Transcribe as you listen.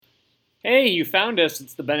Hey, you found us.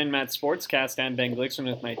 It's the Ben and Matt Sportscast. I'm Ben Glickson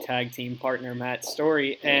with my tag team partner, Matt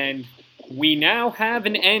Story. And we now have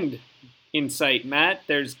an end in sight, Matt.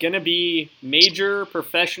 There's going to be major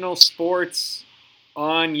professional sports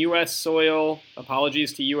on U.S. soil.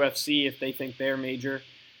 Apologies to UFC if they think they're major.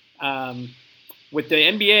 Um, with the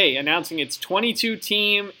NBA announcing its 22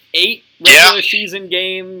 team, 8 Yeah. regular season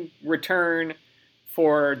game return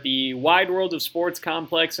for the Wide World of Sports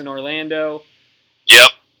complex in Orlando.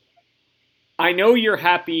 Yep. I know you're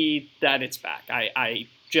happy that it's back. I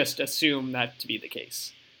just assume that to be the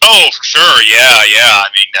case. Oh, for sure. Yeah. I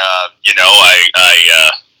mean,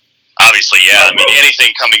 obviously, yeah. I mean,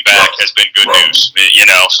 anything coming back has been good news.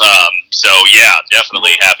 So yeah,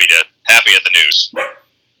 definitely happy at the news.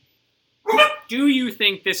 Do you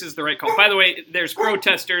think this is the right call? By the way, there's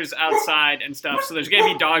protesters outside and stuff, so there's going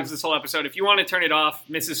to be dogs this whole episode. If you want to turn it off,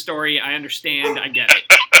 Mrs. Story, I understand. I get it.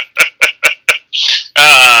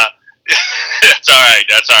 That's all right.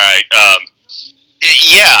 That's all right.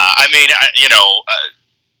 Yeah. I mean,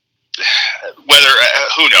 whether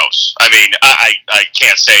who knows? I mean, I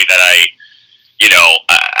can't say that I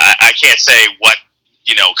can't say what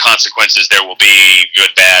consequences there will be, good,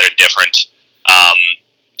 bad, and different.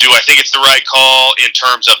 Do I think it's the right call in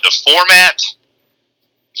terms of the format?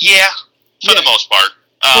 Yeah, for the most part.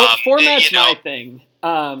 Format's my thing.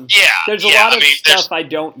 There's a lot of stuff I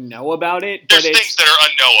don't know about it. There's things that are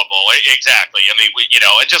unknowable. Exactly. I mean,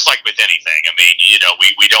 and just like with anything, I mean,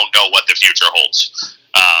 we don't know what the future holds.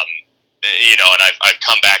 And I've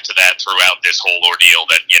come back to that throughout this whole ordeal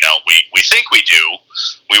that, we think we do.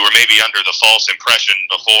 We were maybe under the false impression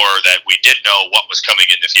before that we did know what was coming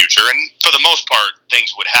in the future. And for the most part,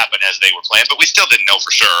 things would happen as they were planned, but we still didn't know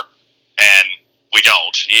for sure. And we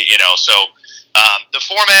don't, so the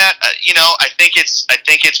format, I think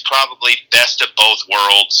it's probably best of both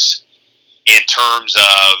worlds in terms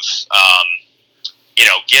of,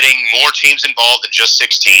 getting more teams involved than just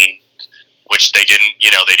 16, which they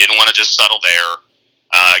didn't want to just settle there.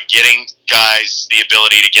 Getting guys the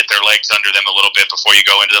ability to get their legs under them a little bit before you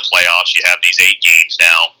go into the playoffs. You have these 8 games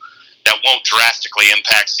now that won't drastically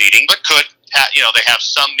impact seeding, but could, they have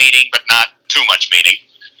some meaning, but not too much meaning.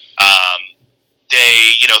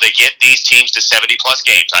 They get these teams to 70 plus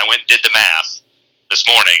games. I went and did the math this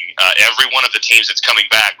morning. Every one of the teams that's coming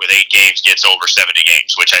back with 8 games gets over 70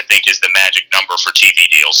 games, which I think is the magic number for TV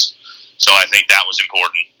deals. So I think that was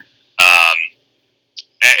important.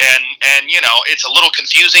 And it's a little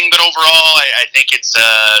confusing, but overall, I think it's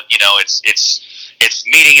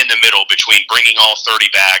meeting in the middle between bringing all 30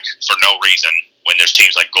 back for no reason when there's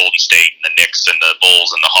teams like Golden State and the Knicks and the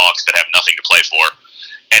Bulls and the Hawks that have nothing to play for,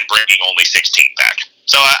 and bringing only 16 back.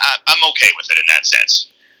 So I'm okay with it in that sense.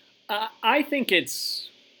 I think it's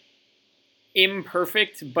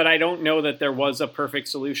imperfect, but I don't know that there was a perfect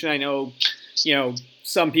solution. I know,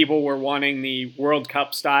 some people were wanting the World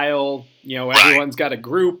Cup style, everyone's got a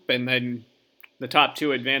group and then the top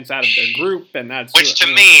 2 advance out of their group, and that's... Which to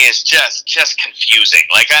me is just confusing.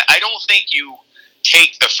 Like, I don't think you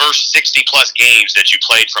take the first 60-plus games that you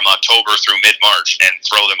played from October through mid-March and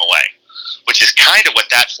throw them away, which is kind of what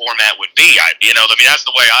that format would be. That's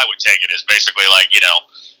the way I would take it, is basically like,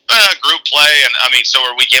 group play, and so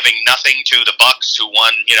are we giving nothing to the Bucks who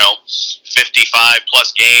won, 55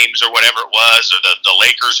 plus games or whatever it was, or the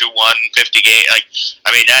Lakers who won 50 games?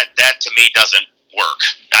 That to me doesn't work.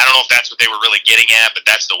 I don't know if that's what they were really getting at, but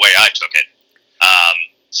that's the way I took it.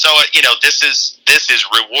 This is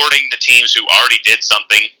rewarding the teams who already did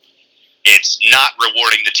something. It's not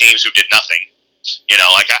rewarding the teams who did nothing.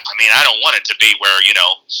 I don't want it to be where,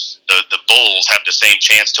 the Bulls have the same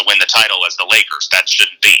chance to win the title as the Lakers. That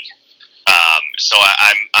shouldn't be. So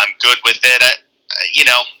I'm good with it.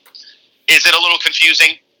 Is it a little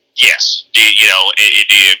confusing? Yes.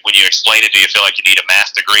 When you explain it, do you feel like you need a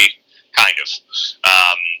math degree? Kind of.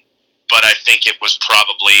 But I think it was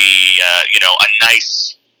probably, a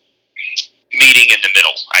nice meeting in the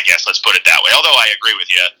middle, I guess. Let's put it that way. Although I agree with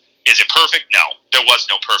you. Is it perfect? No. There was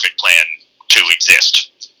no perfect plan to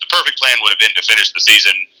exist. The perfect plan would have been to finish the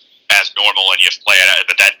season as normal and you play it,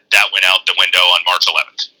 but that went out the window on March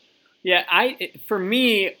 11th. Yeah, for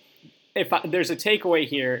me, there's a takeaway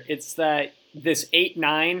here, it's that this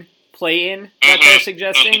 8-9 play-in that they're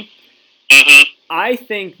suggesting, I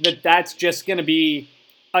think that's just going to be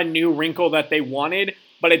a new wrinkle that they wanted,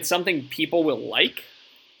 but it's something people will like,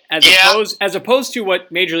 as opposed to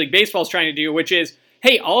what Major League Baseball is trying to do, which is,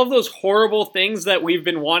 hey, all of those horrible things that we've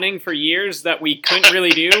been wanting for years that we couldn't really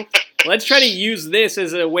do, let's try to use this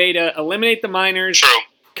as a way to eliminate the minors,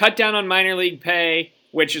 cut down on minor league pay,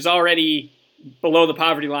 which is already below the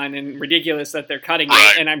poverty line and ridiculous that they're cutting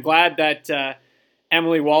it. And I'm glad that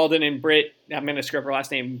Emily Walden and Britt, I'm going to screw up her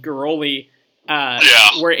last name, Garoli,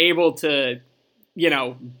 were able to,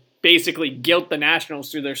 basically guilt the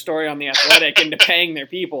Nationals through their story on The Athletic into paying their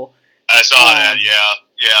people. I saw that, yeah.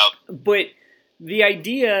 But the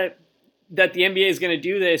idea that the NBA is going to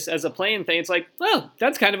do this as a play-in thing, it's like, well,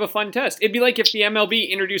 that's kind of a fun test. It'd be like if the MLB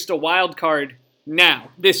introduced a wild card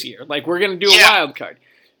now, this year. Like, we're going to do a wild card.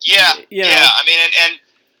 Yeah, I mean, and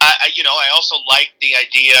I also like the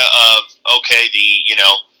idea of, okay,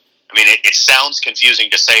 it sounds confusing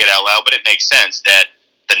to say it out loud, but it makes sense that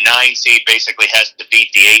the 9 seed basically has to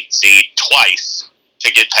beat the 8 seed twice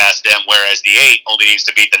to get past them, whereas the 8 only needs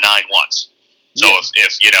to beat the 9 once. So if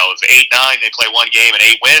 8-9, they play one game and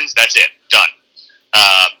 8 wins, that's it, done.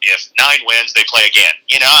 If 9 wins, they play again.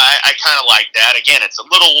 I kind of like that. Again, it's a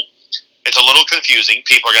little confusing.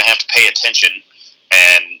 People are going to have to pay attention.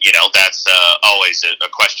 And, that's always a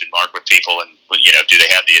question mark with people. And, do they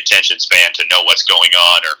have the attention span to know what's going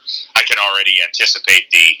on? Or I can already anticipate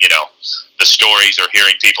the stories or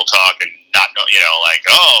hearing people talk and not know,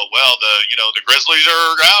 the Grizzlies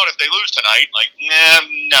are out if they lose tonight. Like,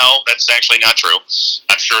 no, that's actually not true.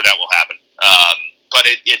 I'm sure that will happen. But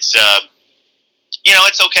it's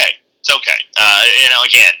it's okay. It's okay.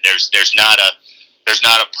 Again, there's not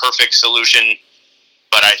a perfect solution.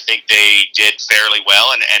 But I think they did fairly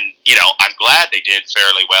well, and I'm glad they did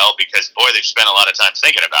fairly well because, boy, they've spent a lot of time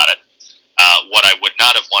thinking about it. What I would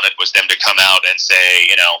not have wanted was them to come out and say,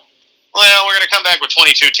 we're going to come back with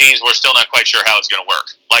 22 teams. We're still not quite sure how it's going to work.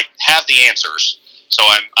 Like, have the answers. So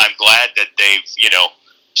I'm glad that they've,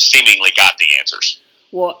 seemingly got the answers.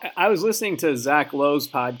 Well, I was listening to Zach Lowe's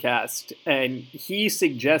podcast, and he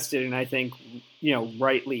suggested, and I think,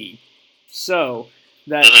 rightly so,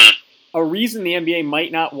 that a reason the NBA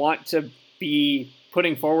might not want to be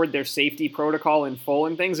putting forward their safety protocol in full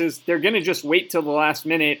and things is they're going to just wait till the last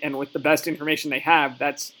minute, and with the best information they have,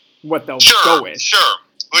 that's what they'll go with. Sure,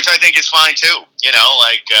 which I think is fine too. In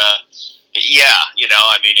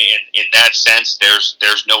that sense,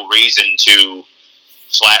 there's no reason to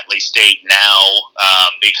flatly state now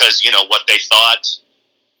because what they thought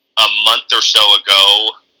a month or so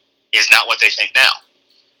ago is not what they think now.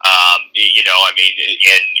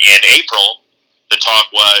 In April, the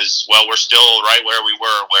talk was, well, we're still right where we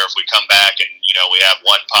were, where if we come back and, we have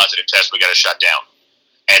one positive test, we got to shut down.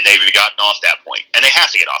 And they've gotten off that point. And they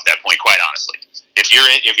have to get off that point, quite honestly. If you're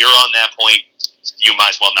on that point, you might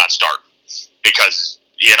as well not start. Because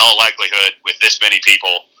in all likelihood, with this many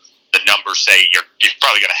people, the numbers say you're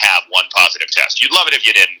probably going to have one positive test. You'd love it if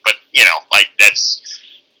you didn't, but, that's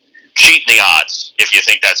cheating the odds if you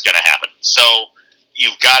think that's going to happen. So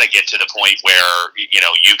you've got to get to the point where,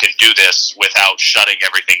 you can do this without shutting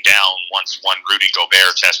everything down once one Rudy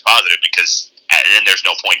Gobert tests positive, because then there's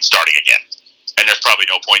no point in starting again. And there's probably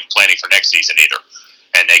no point in planning for next season either.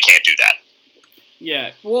 And they can't do that.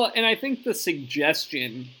 Yeah. Well, and I think the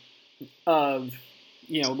suggestion of,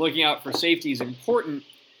 looking out for safety is important.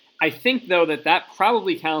 I think, though, that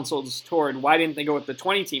probably counsels toward why didn't they go with the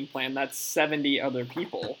 20-team plan? That's 70 other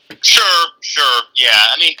people. Sure. Yeah.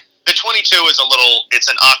 I mean, the 22 is it's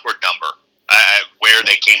an awkward number. Where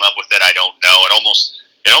they came up with it, I don't know.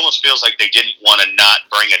 It almost feels like they didn't want to not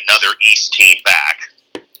bring another East team back.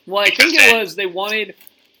 Well, I think it was they wanted...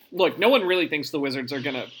 Look, no one really thinks the Wizards are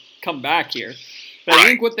going to come back here. But right. I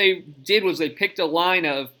think what they did was they picked a line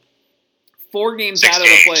of 4 games out of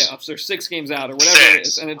the playoffs, or 6 games out, or whatever it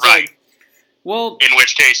is. And it's like, well... In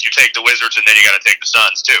which case, you take the Wizards, and then you got to take the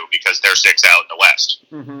Suns, too, because they're 6 out in the West.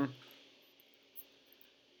 Mm-hmm.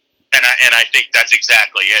 And I think that's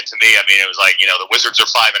exactly it to me. I mean, it was like, the Wizards are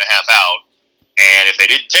 5.5 out, and if they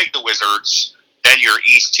didn't take the Wizards, then your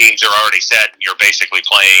East teams are already set, and you're basically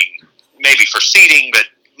playing maybe for seeding, but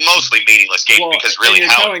mostly meaningless game, because really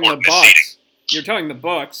how important is seeding? You're telling the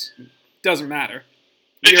Bucks, doesn't matter.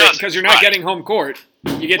 Because you're not getting home court.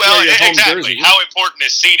 You get to wear your home jersey. How important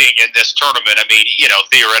is seeding in this tournament? I mean,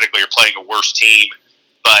 theoretically you're playing a worse team.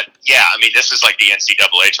 But, yeah, I mean, this is like the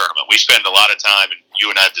NCAA tournament. We spend a lot of time, and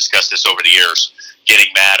you and I have discussed this over the years,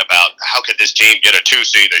 getting mad about how could this team get a 2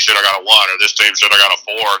 seed? They should have got a 1, or this team should have got a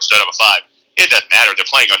 4 instead of a 5. It doesn't matter. They're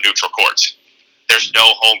playing on neutral courts. There's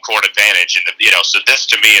no home court advantage. So this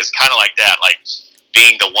to me is kind of like that, like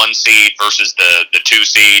being the 1 seed versus the 2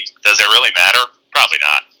 seed. Does it really matter? Probably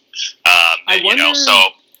not.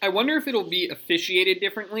 I wonder if it'll be officiated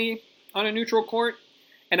differently on a neutral court.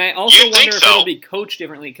 And I also wonder if it'll be coached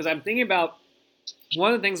differently, because I'm thinking about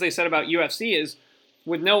one of the things they said about UFC is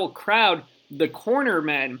with no crowd, the corner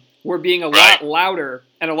men were being a lot louder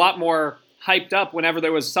and a lot more hyped up whenever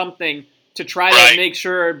there was something to try to make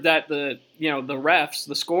sure that the refs,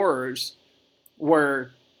 the scorers,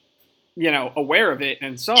 were aware of it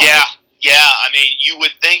and saw Yeah, it. yeah. I mean, you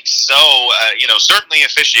would think so. Certainly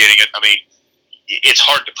officiating it. I mean, it's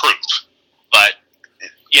hard to prove, but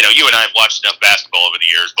you and I have watched enough basketball over the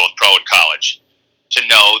years, both pro and college, to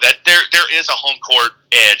know that there is a home court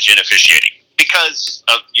edge in officiating because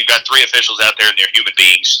you've got three officials out there and they're human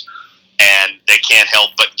beings, and they can't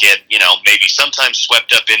help but get maybe sometimes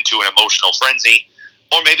swept up into an emotional frenzy,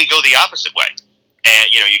 or maybe go the opposite way.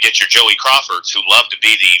 And you get your Joey Crawfords who love to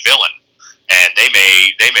be the villain, and they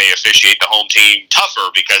may officiate the home team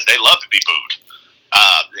tougher because they love to be booed.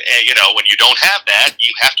 When you don't have that,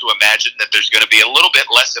 you have to imagine that there's going to be a little bit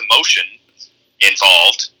less emotion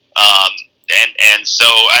involved. And so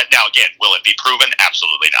now again, will it be proven?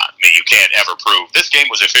 Absolutely not. I mean, you can't ever prove this game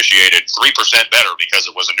was officiated 3% better because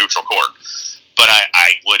it was a neutral court. But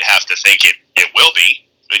I would have to think it will be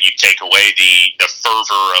when you take away the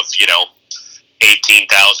fervor of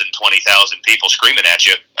 18,000, 20,000 people screaming at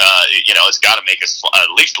you. It's got to make us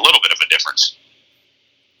at least a little bit of a difference.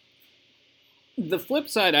 The flip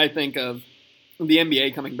side, I think, of the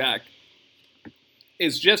NBA coming back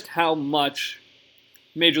is just how much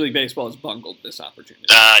Major League Baseball has bungled this opportunity.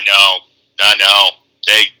 I know.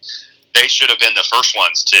 They should have been the first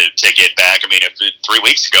ones to get back. I mean, 3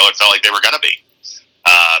 weeks ago, it felt like they were going to be.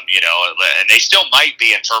 And they still might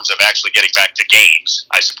be in terms of actually getting back to games,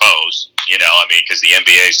 I suppose. Because the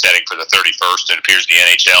NBA is setting for the 31st, and it appears the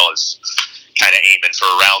NHL is kind of aiming for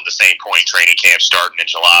around the same point, training camp starting in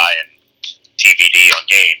July and TBD on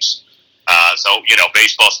games.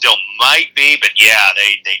 Baseball still might be, but yeah,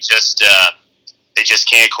 they just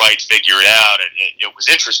can't quite figure it out. And it was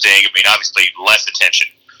interesting. I mean, obviously less attention,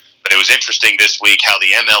 but it was interesting this week how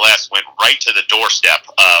the MLS went right to the doorstep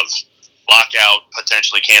of lockout,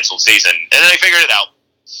 potentially canceled season, and then they figured it out.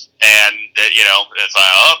 And it's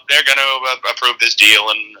like, they're going to approve this deal,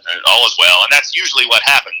 and all is well. And that's usually what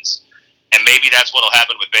happens. And maybe that's what will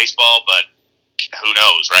happen with baseball, but who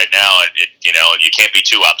knows? Right now, you can't be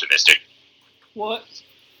too optimistic. Well,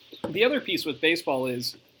 the other piece with baseball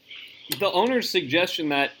is the owner's suggestion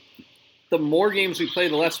that the more games we play,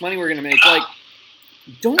 the less money we're going to make. Like,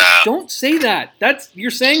 don't say that.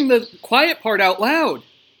 You're saying the quiet part out loud.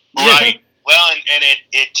 Right. Well, and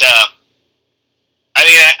it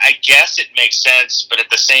I guess it makes sense, but at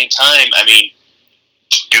the same time, I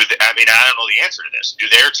don't know the answer to this. Do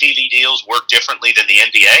their TV deals work differently than the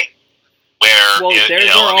NBA? Where theirs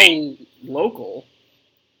are all local.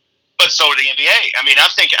 But so are the NBA. I mean, I'm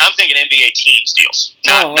thinking NBA teams deals,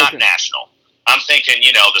 not national. I'm thinking,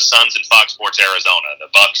 the Suns and Fox Sports Arizona, the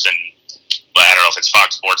Bucks and I don't know if it's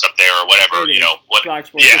Fox Sports up there or whatever. Fox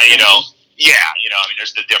Sports. Yeah,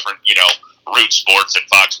 there's the different, Root Sports and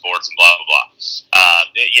Fox Sports and blah blah blah.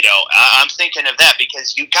 I'm thinking of that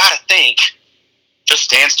because you got to think, just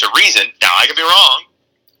stands to reason. Now I could be wrong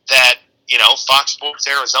that Fox Sports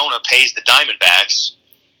Arizona pays the Diamondbacks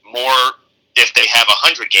more if they have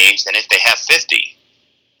 100 games than if they have 50.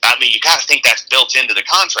 I mean, you got to think that's built into the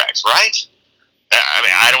contracts, right? I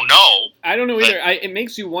mean, I don't know. I don't know either. It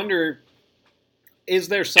makes you wonder, is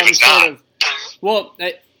there some sort of... Well,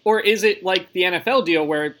 or is it like the NFL deal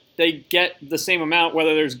where they get the same amount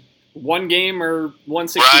whether there's one game or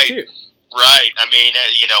 162? Right. I mean,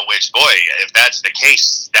 which, boy, if that's the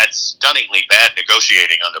case, that's stunningly bad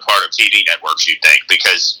negotiating on the part of TV networks, you'd think.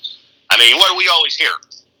 Because, I mean, what do we always hear?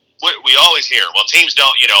 We always hear, well, teams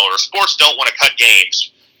don't, or sports don't want to cut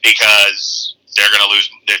games because they're going to lose,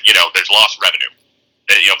 there's lost revenue.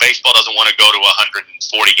 Baseball doesn't want to go to 140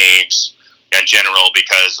 games in general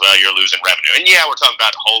because, well, you're losing revenue. And, yeah, we're talking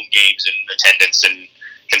about home games and attendance and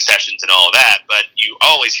concessions and all of that, but you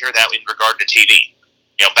always hear that in regard to TV.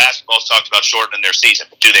 Basketball's talked about shortening their season.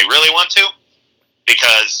 But do they really want to?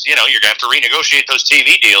 Because, you're going to have to renegotiate those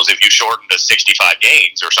TV deals if you shorten to 65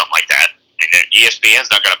 games or something like that. And ESPN's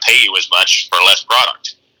not going to pay you as much for less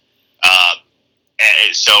product.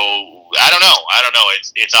 And so, I don't know.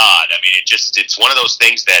 It's odd. I mean, it's one of those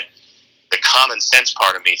things that the common sense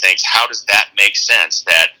part of me thinks, how does that make sense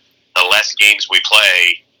that the less games we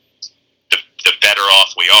play, the better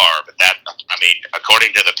off we are? But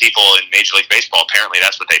according to the people in Major League Baseball, apparently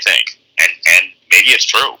that's what they think. And maybe it's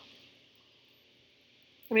true.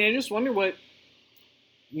 I mean, I just wonder what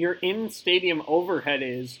your in-stadium overhead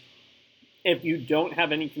is if you don't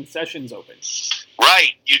have any concessions open.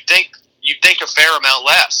 Right. You'd think a fair amount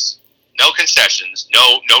less. No concessions.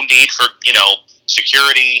 No need for,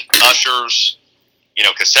 security, ushers,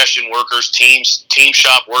 concession workers, team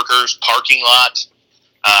shop workers, parking lot.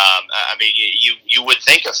 You would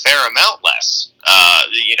think a fair amount less.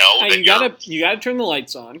 You gotta turn the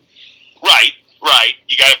lights on. Right.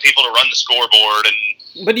 You got people to run the scoreboard and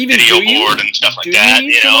But even video board and stuff like that.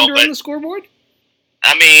 You know, but on the scoreboard.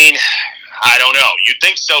 I mean, I don't know. You'd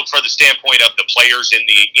think so for the standpoint of the players in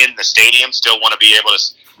the stadium still want to be able to,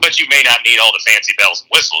 but you may not need all the fancy bells and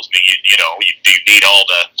whistles. I mean, you need all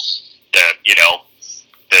the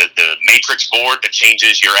matrix board that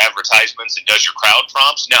changes your advertisements and does your crowd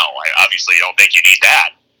prompts. No, I obviously don't think you need that.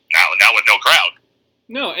 Now with no crowd.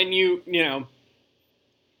 No, and you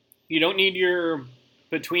don't need your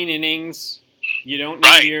between innings. You don't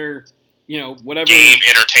need your, whatever. Game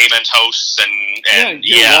entertainment hosts and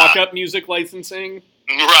walk-up music licensing.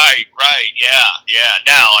 Right, yeah.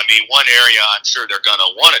 Now, I mean, one area I'm sure they're going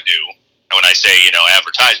to want to do, and when I say,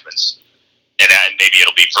 advertisements, and maybe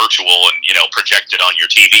it'll be virtual and, projected on your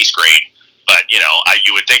TV screen, but,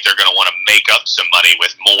 you would think they're going to want to make up some money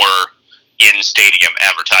with more in-stadium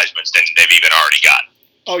advertisements than they've even already got.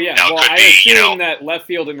 Oh, yeah. Now, I assume that left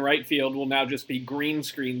field and right field will now just be green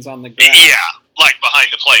screens on the ground. Yeah, like behind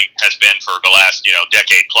the plate has been for the last,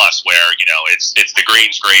 decade plus, where, it's the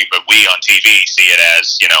green screen, but we on TV see it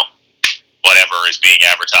as, whatever is being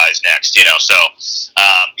advertised next, so,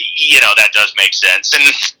 that does make sense. And,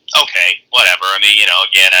 okay, whatever. I mean,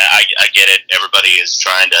 again, I get it. Everybody is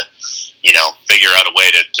trying to, figure out a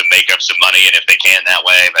way to make up some money, and if they can that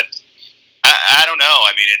way, but I don't know.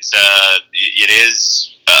 I mean, it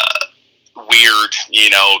is weird,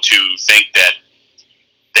 to think that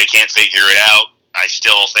they can't figure it out. I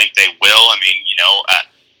still think they will. I mean,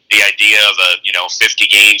 the idea of a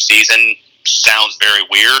 50-game season sounds very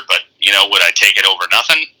weird, but would I take it over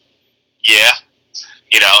nothing? Yeah.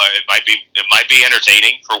 It might be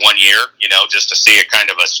entertaining for 1 year, just to see a kind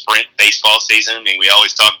of a sprint baseball season. I mean, we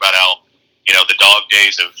always talk about how the dog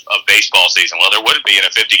days of baseball season. Well, there wouldn't be in a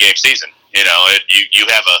 50-game season. You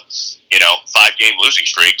have a 5-game losing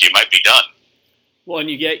streak, you might be done. Well, and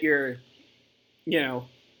you get your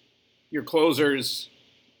closers.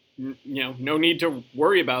 No need to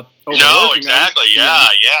worry about overworking. No, exactly. Them. Yeah.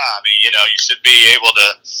 I mean, you should be able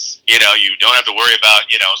to. You don't have to worry about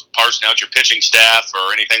parsing out your pitching staff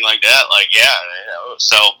or anything like that. Like,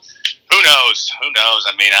 so. Who knows?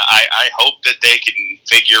 I mean, I hope that they can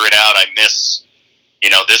figure it out. I miss,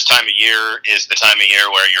 this time of year is the time of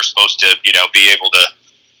year where you're supposed to, be able to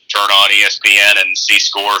turn on ESPN and see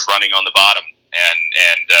scores running on the bottom.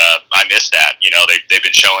 And I miss that. They've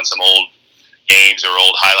been showing some old games or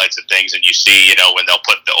old highlights of things, and you see, when they'll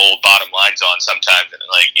put the old bottom lines on sometimes, and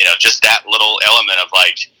just that little element of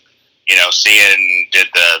seeing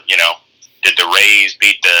did the Rays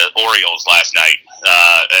beat the Orioles last night?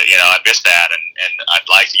 I missed that, and I'd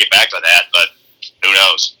like to get back to that, but who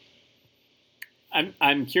knows?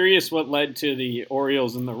 I'm curious what led to the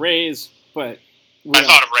Orioles and the Rays, but I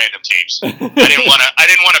thought of random teams. I didn't want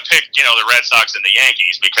to pick the Red Sox and the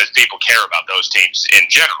Yankees because people care about those teams in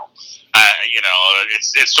general.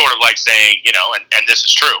 It's sort of like saying and this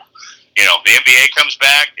is true. The NBA comes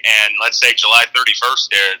back, and let's say July 31st,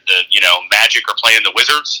 the Magic are playing the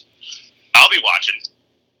Wizards. I'll be watching.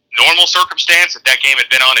 Normal circumstance, if that game had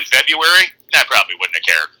been on in February, I probably wouldn't have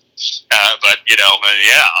cared. But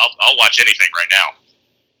I'll watch anything right now.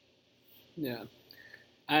 Yeah,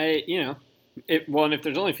 and if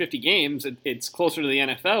there's only 50 games, it's closer to the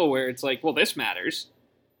NFL where it's like, well, this matters.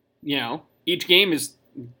 Each game is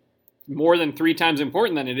more than 3 times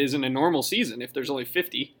important than it is in a normal season if there's only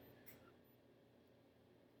 50.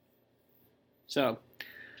 So,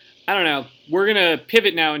 I don't know. We're going to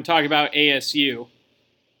pivot now and talk about ASU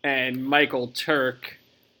and Michael Turk.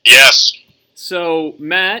 Yes. So,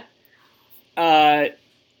 Matt,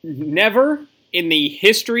 never in the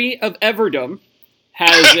history of Everdom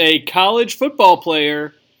has a college football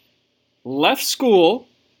player left school,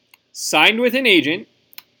 signed with an agent,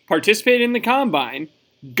 participated in the combine,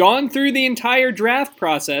 gone through the entire draft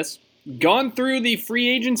process, gone through the free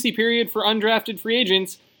agency period for undrafted free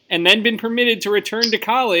agents, and then been permitted to return to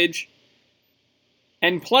college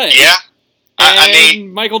and play. Yeah. I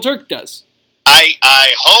mean, Michael Turk does.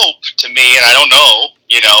 I hope, to me, and I don't know,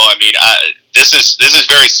 this is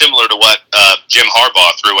very similar to what Jim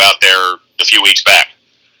Harbaugh threw out there a few weeks back.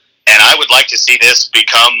 And I would like to see this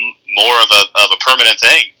become more of a permanent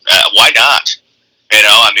thing. Why not?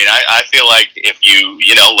 I feel like if you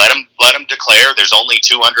let them declare, there's only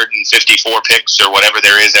 254 picks or whatever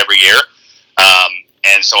there is every year.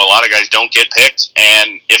 And so a lot of guys don't get picked,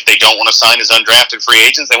 and if they don't want to sign as undrafted free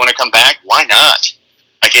agents, they want to come back, why not?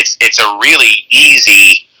 Like, it's a really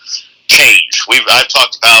easy change. I've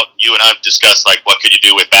talked about, you and I've discussed, like, what could you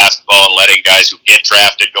do with basketball and letting guys who get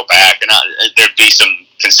drafted go back, and there'd be some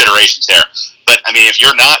considerations there. But, if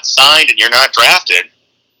you're not signed and you're not drafted,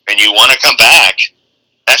 and you want to come back,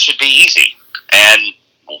 that should be easy. And,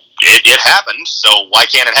 it happened, so why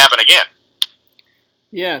can't it happen again?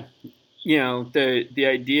 Yeah, the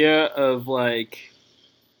idea of like,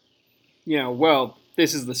 well,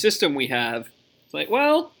 this is the system we have. It's like,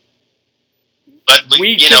 well, but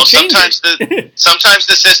sometimes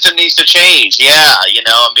the system needs to change. Yeah,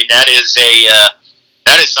 I mean that is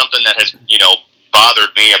something that has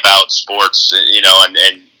bothered me about sports.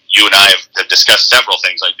 And you and I have discussed several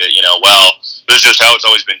things like that. Well, this is just how it's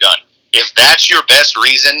always been done. If that's your best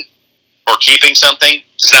reason for keeping something,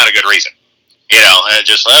 it's not a good reason. And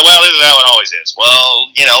just, well, this is how it always is.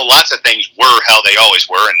 Well, lots of things were how they always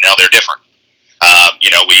were, and now they're different.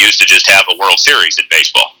 We used to just have a World Series in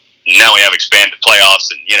baseball. Now we have expanded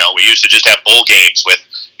playoffs, and, we used to just have bowl games with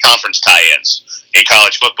conference tie-ins in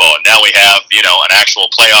college football. And now we have, an actual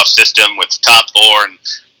playoff system with top four, and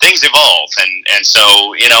things evolve. And so,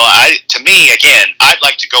 to me, again, I'd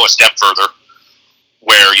like to go a step further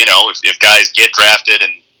where, if guys get drafted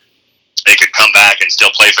and they could come back and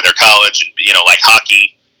still play for their college, and like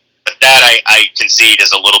hockey. But that I concede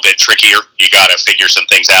is a little bit trickier. You got to figure some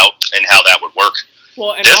things out and how that would work.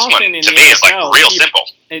 Well, and this often one in to the me NFL, is like real simple.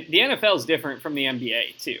 The NFL is different from the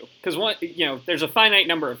NBA too, because there's a finite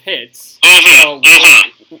number of hits. Mm-hmm, so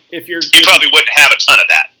mm-hmm. If you probably wouldn't have a ton of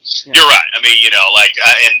that. Yeah. You're right. I mean,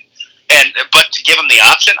 but to give them the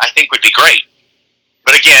option, I think would be great.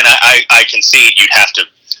 But again, I concede you'd have to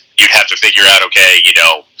figure out, okay,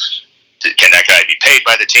 can that guy be paid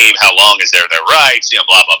by the team? How long is their rights? Blah,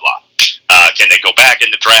 blah, blah. Can they go back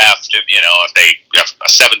in the draft? If they have a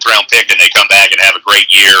 7th round pick and they come back and have a great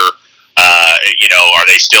year, are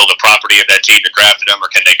they still the property of that team that drafted them, or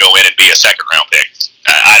can they go in and be a 2nd round pick?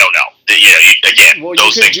 I don't know. Again,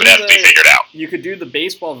 those things would have to be figured out. You could do the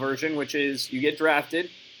baseball version, which is you get drafted,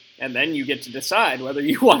 and then you get to decide whether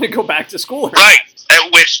you want to go back to school or right.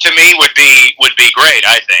 Not. Which to me would be great.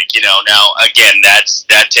 I think now again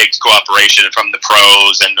that takes cooperation from the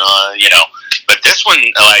pros and but this one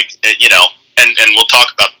and we'll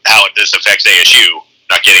talk about how this affects ASU.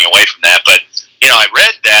 Not getting away from that, but I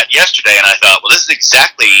read that yesterday and I thought, well, this is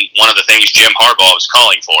exactly one of the things Jim Harbaugh was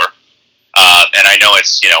calling for. And I know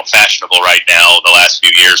it's fashionable right now the last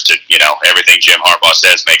few years to everything Jim Harbaugh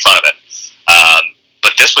says make fun of it.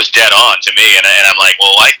 But this was dead on to me, and I'm like,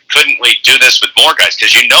 well, why couldn't we do this with more guys?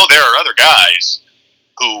 Because there are other guys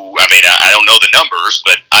who, I don't know the numbers,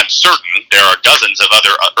 but I'm certain there are dozens of other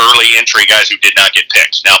early entry guys who did not get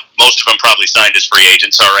picked. Now, most of them probably signed as free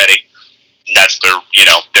agents already. And that's their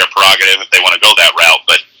prerogative if they want to go that route.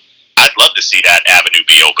 But I'd love to see that avenue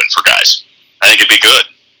be open for guys. I think it'd be good.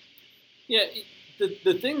 Yeah,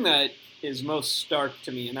 the thing that is most stark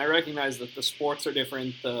to me, and I recognize that the sports are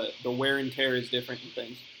different, the wear and tear is different and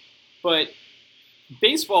things, but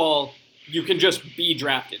baseball, you can just be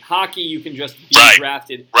drafted. Hockey, you can just be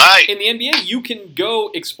drafted. Right. In the NBA, you can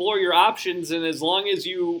go explore your options, and as long as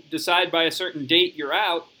you decide by a certain date you're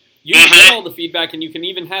out, you can get all the feedback, and you can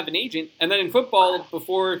even have an agent. And then in football,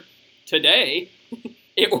 before today,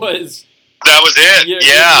 it was... That was it. You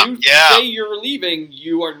say you're leaving,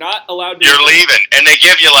 you are not allowed to... You're leaving. And they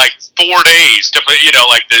give you 4 days to put,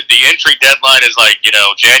 the entry deadline is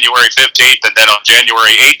January 15th, and then on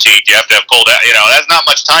January 18th you have to have pulled out. That's not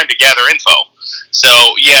much time to gather info. So,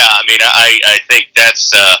 yeah, I think that's...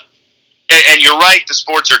 and you're right, the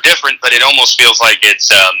sports are different, but it almost feels like it's,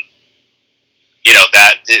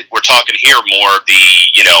 we're talking here more of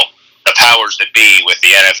the powers that be with the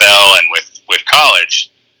NFL and with college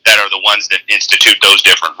that are the ones that institute those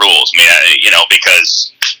different rules.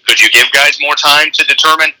 Because could you give guys more time to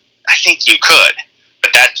determine? I think you could.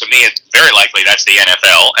 But that, to me, is very likely that's the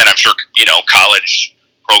NFL, and I'm sure, college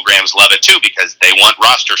programs love it too because they want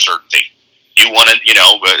roster certainty. You want to,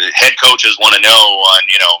 head coaches want to know on,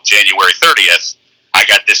 January 30th, I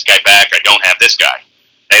got this guy back, I don't have this guy.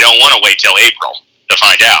 They don't want to wait till April to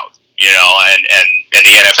find out, and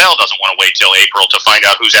the NFL doesn't want to wait till April to find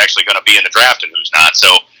out who's actually going to be in the draft and who's not.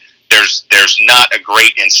 So there's not a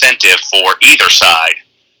great incentive for either side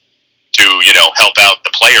to, help out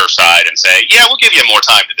the player side and say, yeah, we'll give you more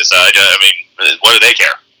time to decide. What do they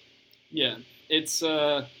care? Yeah, it's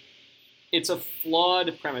a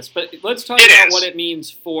flawed premise. But let's talk about what it means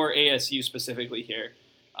for ASU specifically here.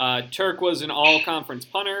 Turk was an all-conference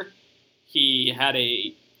punter. He had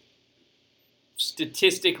a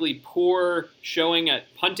statistically poor showing at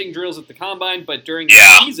punting drills at the combine, but during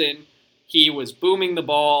the season, he was booming the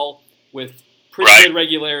ball with pretty good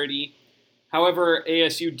regularity. However,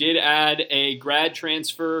 ASU did add a grad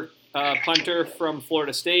transfer punter from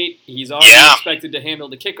Florida State. He's already expected to handle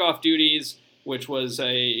the kickoff duties, which was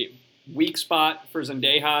a weak spot for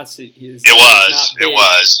Zendejas. It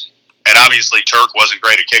was. And obviously Turk wasn't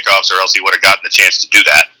great at kickoffs or else he would have gotten the chance to do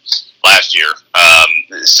that. last year.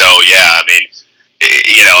 So yeah, I mean,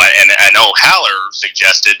 and I know Haller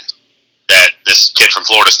suggested that this kid from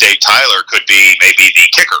Florida State, Tyler, could be maybe the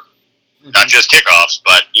kicker, not just kickoffs,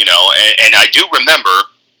 but and I do remember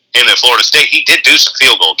him at Florida State. He did do some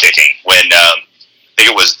field goal kicking when I think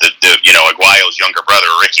it was the Aguayo's younger brother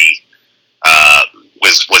Ricky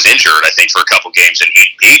was injured, I think, for a couple games, and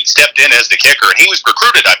he stepped in as the kicker, and he was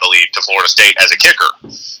recruited, I believe, to Florida State as a kicker,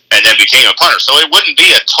 and then became a punter. So it wouldn't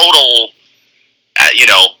be a total,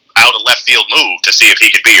 out of left field move to see if he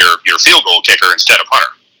could be your field goal kicker instead of punter.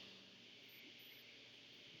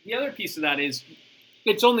 The other piece of that is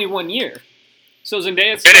it's only 1 year, so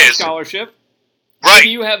Zendejas has a scholarship. Right. Maybe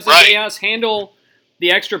you have Zendejas handle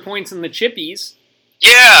the extra points and the chippies.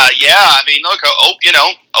 Yeah. I mean, look,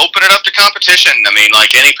 open it up to competition. I mean,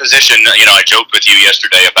 like any position, I joked with you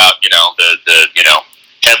yesterday about, the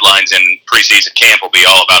headlines in preseason camp will be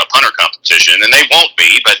all about a punter competition, and they won't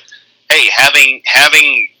be, but hey, having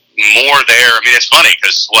more there, I mean, it's funny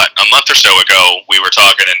because a month or so ago we were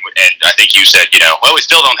talking and I think you said, well, we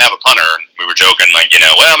still don't have a punter, and we were joking like,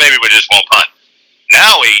 well, maybe we just won't punt.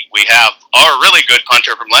 Now we have our really good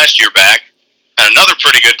punter from last year back, and another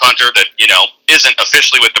pretty good punter that, isn't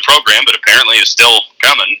officially with the program, but apparently is still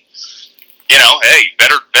coming. Hey,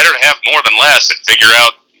 better to have more than less and figure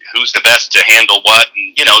out who's the best to handle what.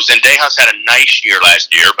 And, Zendejas had a nice year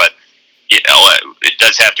last year, but, it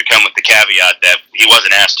does have to come with the caveat that he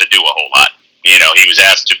wasn't asked to do a whole lot. He was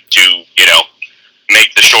asked to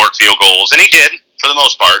make the short field goals, and he did, for the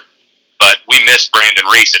most part. But we miss Brandon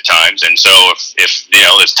Reese at times, and so if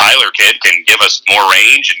this Tyler kid can give us more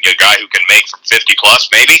range and get a guy who can make from 50 plus,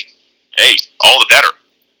 maybe, hey, all the better.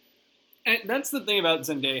 And that's the thing about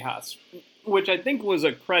Zendejas, which I think was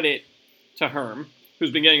a credit to Herm,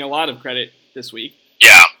 who's been getting a lot of credit this week.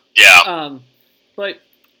 Yeah. But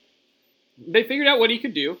they figured out what he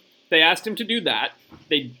could do. They asked him to do that.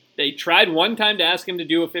 They tried one time to ask him to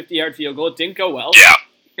do a 50-yard field goal. It didn't go well. Yeah.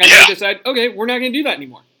 And they decided, okay, we're not going to do that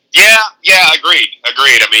anymore. Yeah, agreed.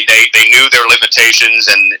 I mean, they knew their limitations,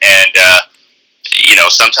 and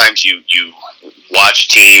sometimes you watch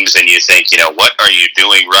teams and you think, what are you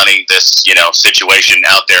doing running this, situation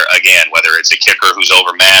out there again, whether it's a kicker who's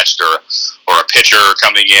overmatched or a pitcher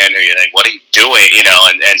coming in, or you think, what are you doing,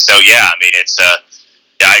 and so, yeah, I mean, it's,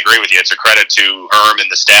 I agree with you. It's a credit to Herm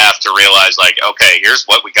and the staff to realize, like, okay, here's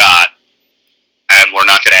what we got, and we're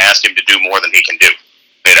not going to ask him to do more than he can do.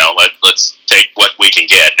 Let's take what we can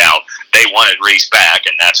get. Now, they wanted Reese back,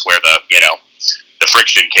 and that's where the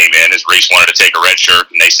friction came in, is Reese wanted to take a red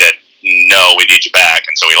shirt, and they said, no, we need you back,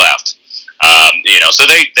 and so he left. So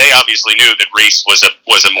they obviously knew that Reese was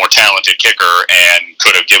a more talented kicker and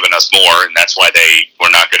could have given us more, and that's why they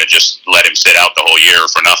were not going to just let him sit out the whole year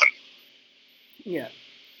for nothing. Yeah.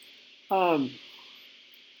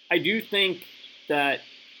 I do think that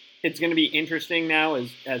it's going to be interesting now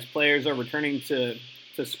as players are returning to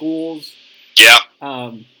schools. Yeah.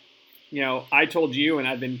 I told you, and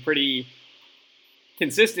I've been pretty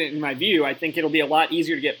consistent in my view, I think it'll be a lot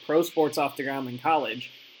easier to get pro sports off the ground than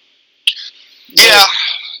college. Yeah.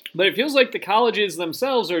 But it feels like the colleges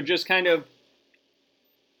themselves are just kind of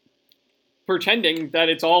think that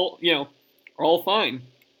it's all, all fine.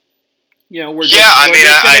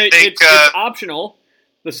 I think it's optional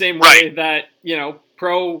the same way that,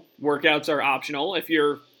 pro workouts are optional. If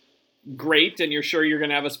you're great and you're sure you're going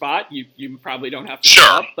to have a spot, you probably don't have to show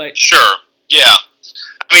up. But sure. Yeah.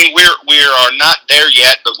 I mean, we are not there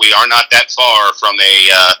yet, but we are not that far from a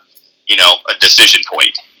decision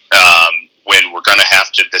point. When we're going to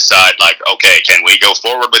have to decide, like, okay, can we go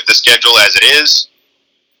forward with the schedule as it is?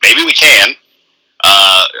 Maybe we can.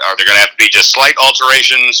 Are there going to have to be just slight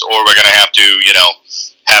alterations, or we're going to have to,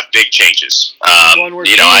 have big changes? We're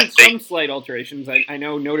seeing some slight alterations. I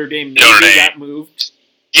know Notre Dame got moved.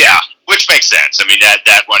 Yeah, which makes sense. I mean,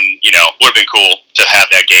 that one, would have been cool to have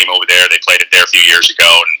that game over there. They played it there a few years ago,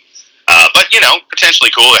 and but potentially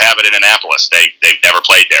cool to have it in Annapolis. They've never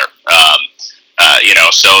played there.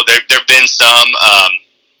 So there've been some.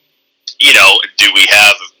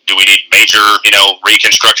 Do we need major,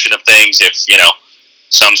 reconstruction of things? If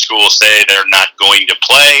some schools say they're not going to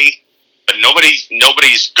play, but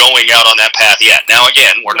nobody's going out on that path yet. Now,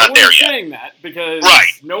 again, we're not there yet. Saying that because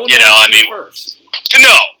no one first.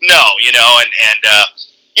 No,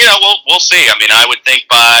 we'll see. I mean, I would think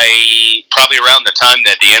by probably around the time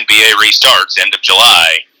that the NBA restarts, end of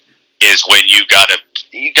July, is when you gotta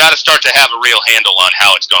start to have a real handle on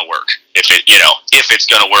how it's going to work. If it's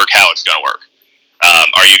going to work, how it's going to work.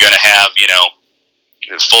 Are you going to have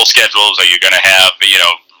full schedules? Are you going to have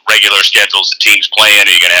regular schedules, the teams playing?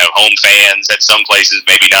 Are you going to have home fans at some places,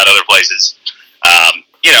 maybe not other places?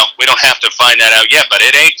 we don't have to find that out yet, but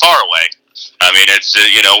it ain't far away. I mean, it's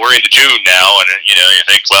we're into June now, and you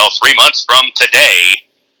think, well, 3 months from today,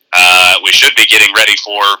 we should be getting ready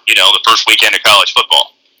for the first weekend of college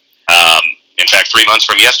football. In fact, 3 months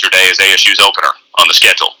from yesterday is ASU's opener on the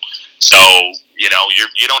schedule. So you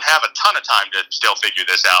don't have a ton of time to still figure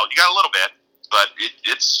this out. You got a little bit, but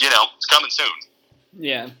it's coming soon.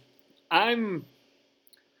 Yeah, I'm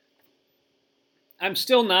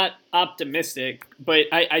still not optimistic, but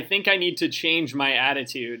I think I need to change my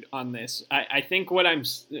attitude on this. I think what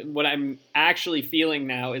I'm actually feeling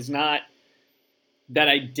now is not that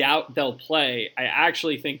I doubt they'll play. I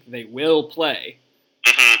actually think they will play.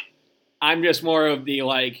 Mm-hmm. I'm just more of the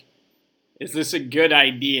is this a good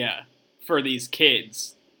idea for these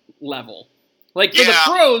kids level? For the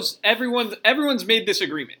pros, everyone's made this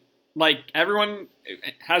agreement. Everyone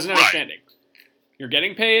has an understanding. Right. You're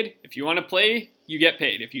getting paid. If you want to play, you get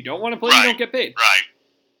paid. If you don't want to play, you don't get paid. Right.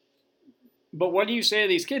 But what do you say to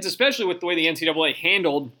these kids, especially with the way the NCAA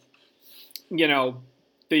handled,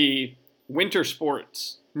 the winter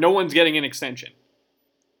sports? No one's getting an extension.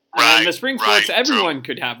 Right. And the spring sports, everyone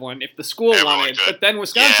could have one if the school wanted. But then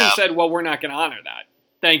Wisconsin said, well, we're not going to honor that.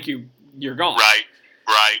 Thank you. You're gone.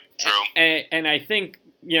 Right. True. And I think,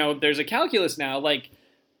 there's a calculus now,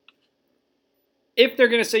 if they're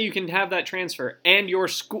going to say you can have that transfer and your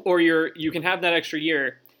school, or you can have that extra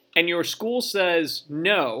year, and your school says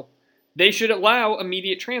no, they should allow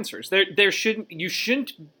immediate transfers. You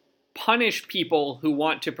shouldn't punish people who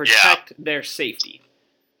want to protect their safety.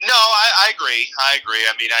 No, I agree. I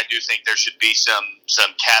mean, I do think there should be some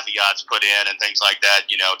caveats put in and things like that,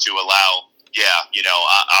 to allow,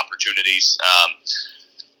 opportunities.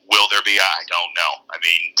 Will there be? I don't know. I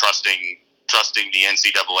mean, trusting the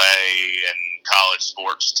NCAA and college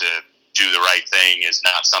sports to do the right thing is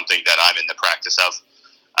not something that I'm in the practice of,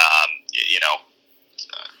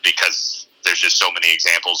 because there's just so many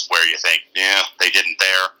examples where you think, they didn't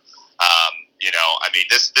there. I mean,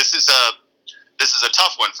 this is a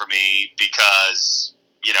tough one for me because,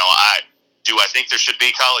 I think there should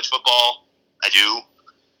be college football? I do.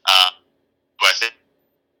 Do I think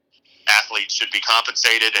athletes should be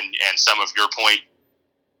compensated? And some of your point,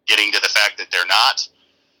 getting to the fact that they're not,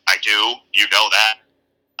 I do. You know that.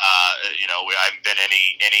 I haven't been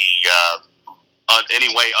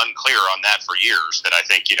any way unclear on that for years, that I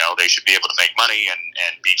think, they should be able to make money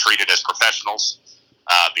and be treated as professionals,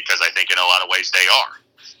 because I think in a lot of ways they are.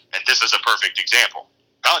 And this is a perfect example.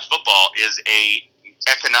 College football is a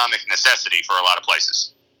economic necessity for a lot of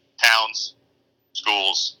places, towns,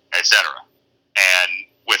 schools, etc. And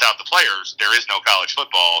without the players, there is no college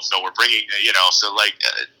football. So we're bringing,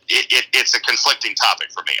 it's a conflicting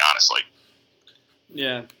topic for me, honestly.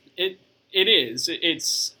 Yeah, it is.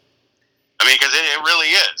 It's. I mean, because it really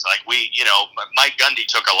is. Mike Gundy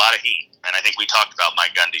took a lot of heat, and I think we talked about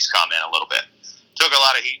Mike Gundy's comment a little bit. Took a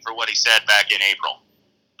lot of heat for what he said back in April.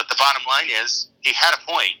 But the bottom line is, he had a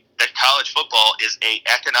point that college football is a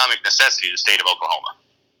economic necessity to the state of Oklahoma.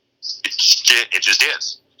 It just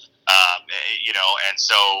is. And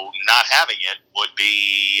so not having it would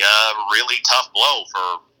be a really tough blow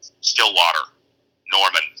for Stillwater,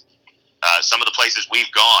 Norman, some of the places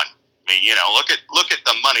we've gone. I mean, look at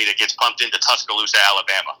the money that gets pumped into Tuscaloosa,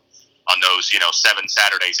 Alabama on those, 7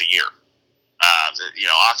 Saturdays a year.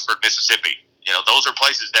 Oxford, Mississippi. Those are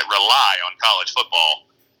places that rely on college football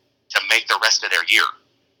to make the rest of their year.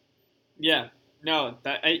 Yeah. No,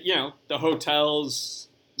 the hotels,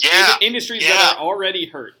 industries that are already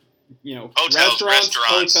hurt. Hotels,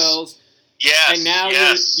 restaurants, hotels. Yes.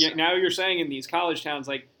 And now you're saying in these college towns,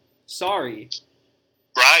 sorry.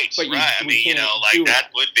 Right. But right. I mean, that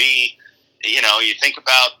would be, you think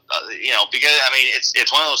about, because I mean,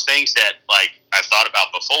 it's one of those things that I've thought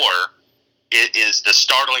about before. It is the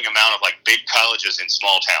startling amount of big colleges in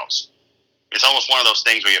small towns. It's almost one of those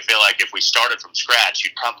things where you feel like if we started from scratch,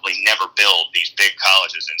 you'd probably never build these big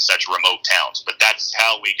colleges in such remote towns. But that's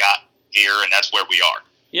how we got here, and that's where we are.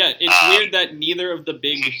 Yeah, it's weird that neither of the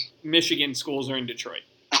big Michigan schools are in Detroit.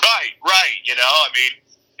 Right. I mean,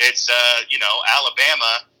 it's,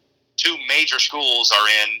 Alabama, 2 major schools are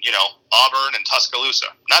in, Auburn and Tuscaloosa.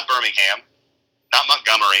 Not Birmingham, not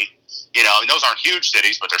Montgomery. And those aren't huge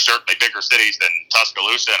cities, but they're certainly bigger cities than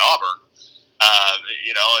Tuscaloosa and Auburn.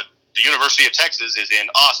 The University of Texas is in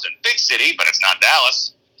Austin. Big city, but it's not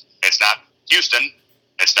Dallas. It's not Houston.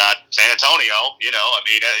 It's not San Antonio.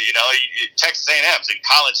 Texas A&M's in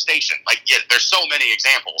College Station. There's so many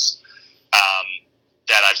examples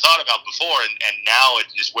that I've thought about before, and now it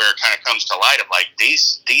is where it kind of comes to light of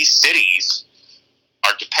these cities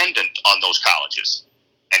are dependent on those colleges.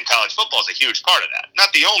 And college football is a huge part of that.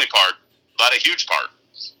 Not the only part, but a huge part.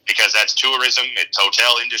 because that's tourism, it's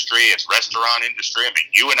hotel industry, it's restaurant industry. I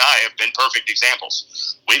mean, you and I have been perfect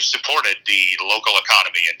examples. We've supported the local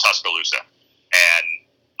economy in Tuscaloosa and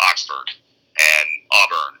Oxford and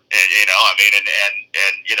Auburn, and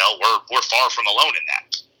we're far from alone in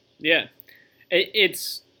that. Yeah,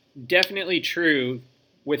 it's definitely true.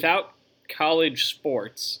 Without college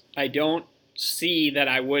sports, I don't see that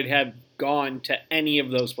I would have gone to any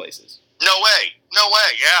of those places. No way.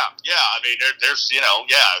 Yeah. I mean,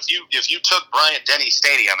 if you took Bryant-Denny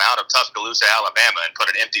Stadium out of Tuscaloosa, Alabama, and put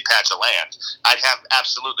an empty patch of land, I'd have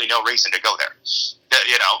absolutely no reason to go there.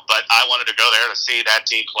 But I wanted to go there to see that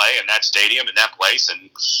team play in that stadium in that place,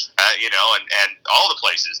 and all the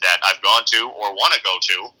places that I've gone to or want to go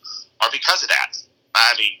to are because of that.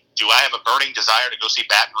 I mean, do I have a burning desire to go see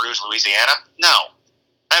Baton Rouge, Louisiana? No.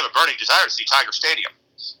 I have a burning desire to see Tiger Stadium,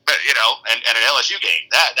 but and an LSU game.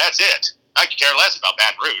 That's it. I could care less about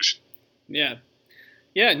Baton Rouge.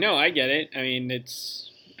 Yeah. No, I get it. I mean,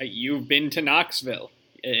 you've been to Knoxville.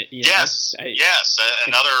 Yes.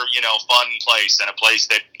 Another fun place, and a place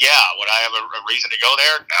that would I have a reason to go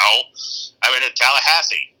there? No. I mean, at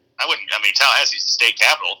Tallahassee. Tallahassee's the state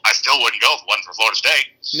capital. I still wouldn't go if it wasn't for Florida State.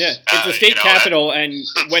 Yeah, it's the state capital, and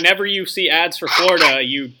whenever you see ads for Florida,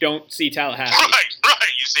 you don't see Tallahassee. Right.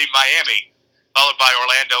 You see Miami, followed by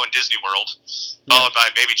Orlando and Disney World, followed by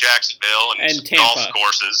maybe Jacksonville and golf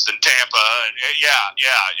courses and Tampa. And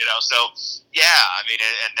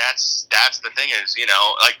and that's the thing is,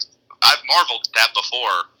 I've marveled at that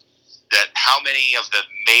before, that how many of the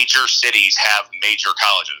major cities have major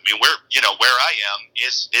colleges. I mean, where I am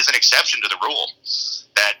is an exception to the rule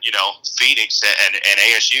that, Phoenix and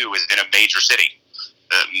ASU is in a major city.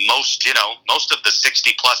 Most of the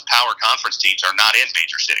 60 plus power conference teams are not in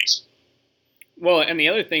major cities. Well, and the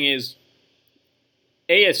other thing is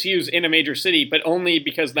ASU's in a major city, but only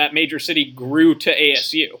because that major city grew to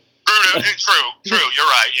ASU. True. You're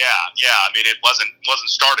right. Yeah. I mean, it wasn't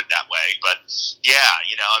started that way, but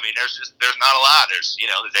there's not a lot. There's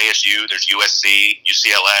there's ASU, there's USC,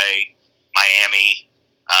 UCLA, Miami,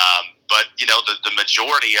 but the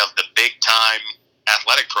majority of the big time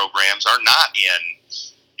athletic programs are not in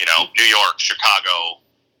New York, Chicago,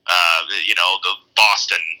 the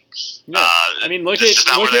Boston. No, I mean look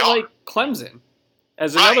at like Clemson.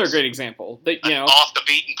 As another great example, off the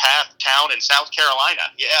beaten path town in South Carolina,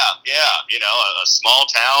 a small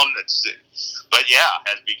town has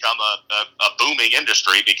become a booming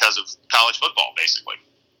industry because of college football, basically.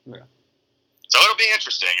 Yeah. So it'll be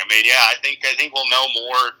interesting. I mean, I think we'll know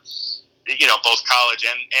more, both college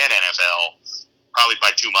and NFL, probably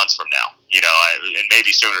by 2 months from now, and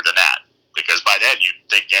maybe sooner than that, because by then you'd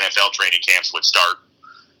think NFL training camps would start,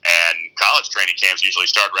 and college training camps usually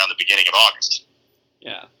start around the beginning of August.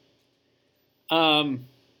 Yeah.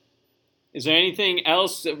 Is there anything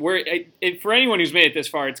else? For anyone who's made it this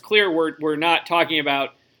far, it's clear we're not talking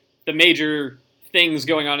about the major things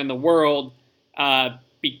going on in the world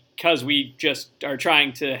because we just are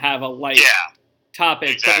trying to have a light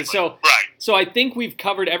topic. Exactly. So I think we've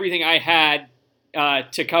covered everything I had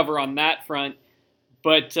to cover on that front.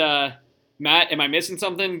 But Matt, am I missing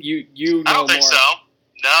something? You know I don't think more. So.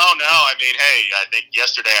 No. I mean, hey, I think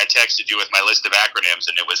yesterday I texted you with my list of acronyms,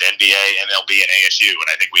 and it was NBA, MLB, and ASU, and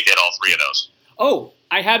I think we hit all three of those. Oh,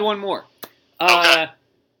 I had one more. Okay.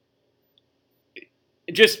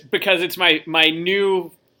 Just because it's my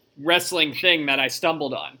new wrestling thing that I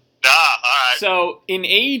stumbled on. All right. So in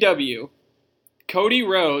AEW, Cody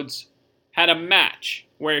Rhodes had a match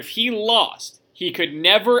where if he lost, he could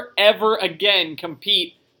never, ever again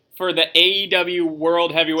compete for the AEW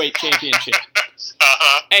World Heavyweight Championship.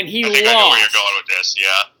 And he lost. I know where you're going with this,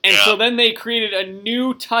 And so then they created a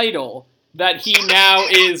new title that he now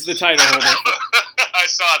is the title holder for. I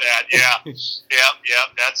saw that, yeah.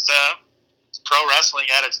 That's pro wrestling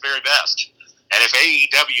at its very best. And if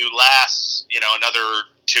AEW lasts, another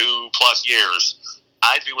 2+ years,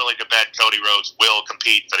 I'd be willing to bet Cody Rhodes will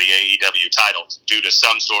compete for the AEW title due to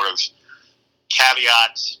some sort of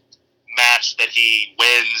caveat match that he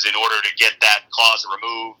wins in order to get that clause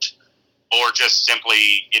removed, or just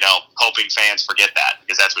simply, hoping fans forget that,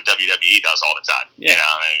 because that's what WWE does all the time. Yeah.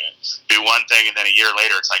 Do one thing and then a year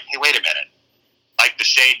later it's like, hey, wait a minute. Like the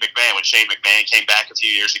Shane McMahon, when Shane McMahon came back a few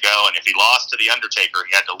years ago, and if he lost to The Undertaker,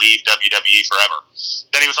 he had to leave WWE forever.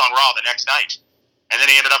 Then he was on Raw the next night, and then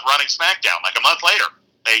he ended up running SmackDown like a month later.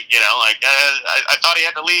 I thought he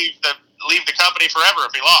had to leave the company forever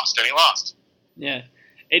if he lost, and he lost. Yeah.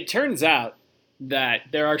 It turns out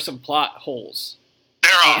that there are some plot holes.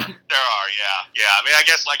 There are, yeah. I mean, I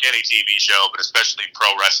guess like any TV show, but especially pro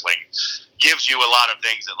wrestling, gives you a lot of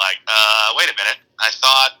things that wait a minute, I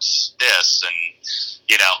thought this, and,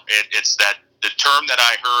 it's that the term that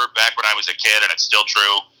I heard back when I was a kid, and it's still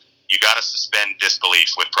true. You got to suspend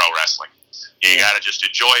disbelief with pro wrestling. You got to just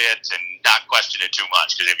enjoy it and not question it too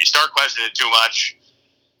much. Because if you start questioning it too much,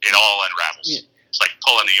 it all unravels. Yeah. It's like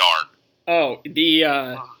pulling the yarn. Oh,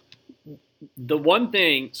 the one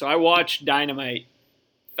thing. So I watched Dynamite.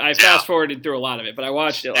 I fast forwarded through a lot of it, but I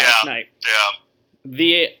watched it last night.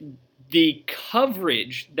 Yeah. The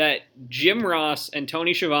coverage that Jim Ross and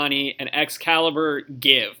Tony Schiavone and Excalibur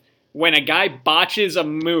give when a guy botches a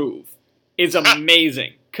move is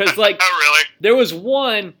amazing. Because, really? There was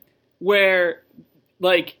one where,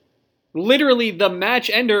 literally the match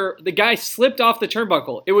ender, the guy slipped off the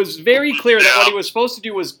turnbuckle. It was very clear that what he was supposed to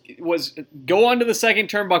do was go onto the second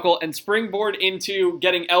turnbuckle and springboard into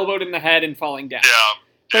getting elbowed in the head and falling down. Yeah.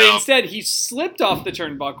 But instead, he slipped off the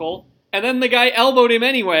turnbuckle, and then the guy elbowed him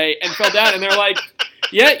anyway and fell down. And they're like,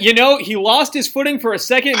 yeah, he lost his footing for a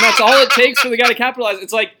second, and that's all it takes for the guy to capitalize.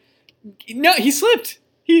 It's like, no, he slipped.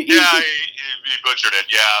 He butchered it.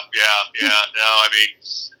 Yeah. No, I mean,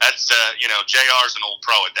 that's, JR's an old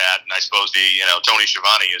pro at that, and I suppose Tony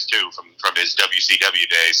Schiavone is too from his WCW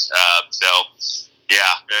days.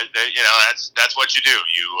 That's what you do.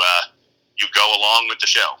 You go along with the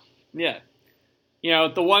show. Yeah.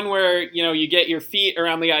 The one where, you get your feet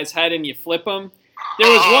around the guy's head and you flip him. There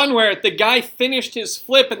was one where the guy finished his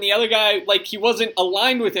flip and the other guy, he wasn't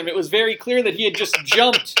aligned with him. It was very clear that he had just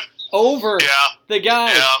jumped over the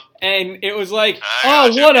guy. Yeah. And it was like,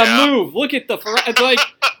 what a move. Look at the... It's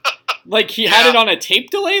like he had it on a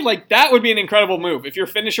tape delay. That would be an incredible move. If your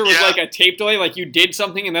finisher was like a tape delay, you did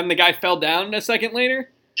something and then the guy fell down a second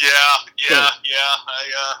later. Yeah.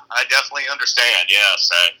 I definitely understand, yes.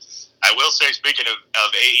 I will say, speaking of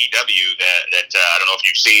AEW, that I don't know if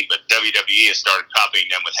you've seen, but WWE has started copying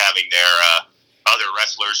them with having their other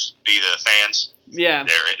wrestlers be the fans. Yeah.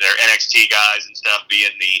 Their NXT guys and stuff be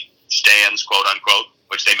in the stands, quote unquote,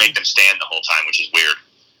 which they make them stand the whole time, which is weird.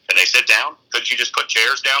 Can they sit down? Couldn't you just put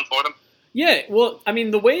chairs down for them? Yeah, well, I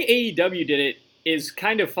mean, the way AEW did it is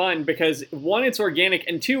kind of fun because, one, it's organic,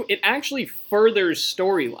 and two, it actually furthers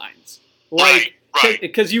storylines. Right.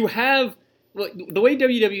 Because you have... the way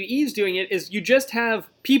WWE is doing it is you just have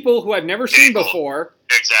people who I've never seen before.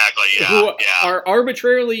 Exactly, yeah. Who are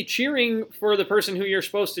arbitrarily cheering for the person who you're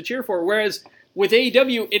supposed to cheer for. Whereas with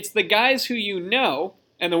AEW, it's the guys who you know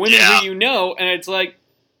and the women who you know, and it's like,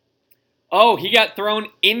 oh, he got thrown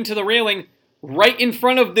into the railing right in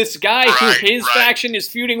front of this guy who his faction is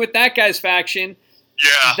feuding with that guy's faction.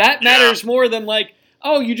 Yeah. That matters more than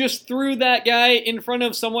oh, you just threw that guy in front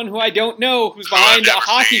of someone who I don't know who's behind a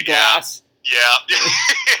hockey glass. Yeah,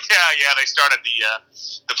 they started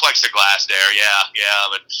the plexiglass there,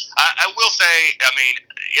 but I will say, I mean,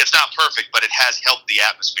 it's not perfect, but it has helped the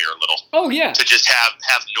atmosphere a little. Oh, yeah. To just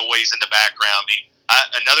have noise in the background.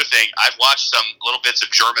 Another thing, I've watched some little bits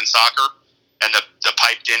of German soccer, and the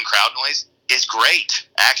piped-in crowd noise is great,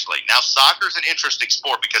 actually. Now, soccer's an interesting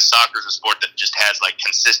sport because soccer's a sport that just has,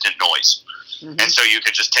 consistent noise. Mm-hmm. And so you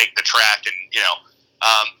can just take the track and,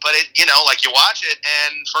 but it, you watch it,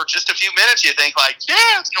 and for just a few minutes, you think it's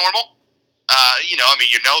normal.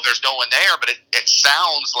 There's no one there, but it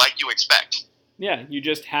sounds like you expect. Yeah, you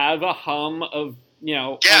just have a hum of,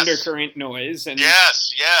 undercurrent noise. And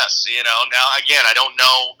yes. Now again, I don't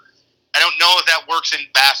know if that works in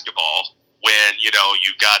basketball when,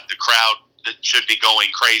 you've got the crowd that should be going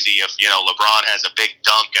crazy if, LeBron has a big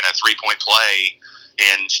dunk and a 3-point play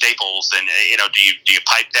in Staples, and, do you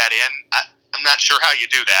pipe that in? I'm not sure how you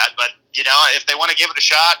do that, but, if they want to give it a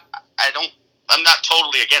shot, I'm not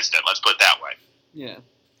totally against it. Let's put it that way. Yeah.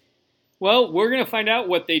 Well, we're going to find out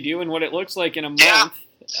what they do and what it looks like in a month.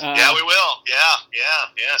 Yeah, we will.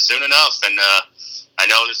 Yeah, soon enough. And I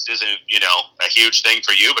know this isn't, a huge thing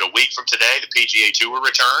for you, but a week from today, the PGA Tour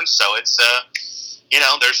returns, so it's,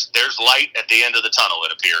 there's light at the end of the tunnel,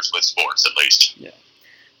 it appears, with sports, at least. Yeah.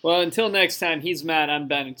 Well, until next time, he's Matt, I'm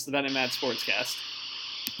Ben. It's the Ben and Matt Sportscast.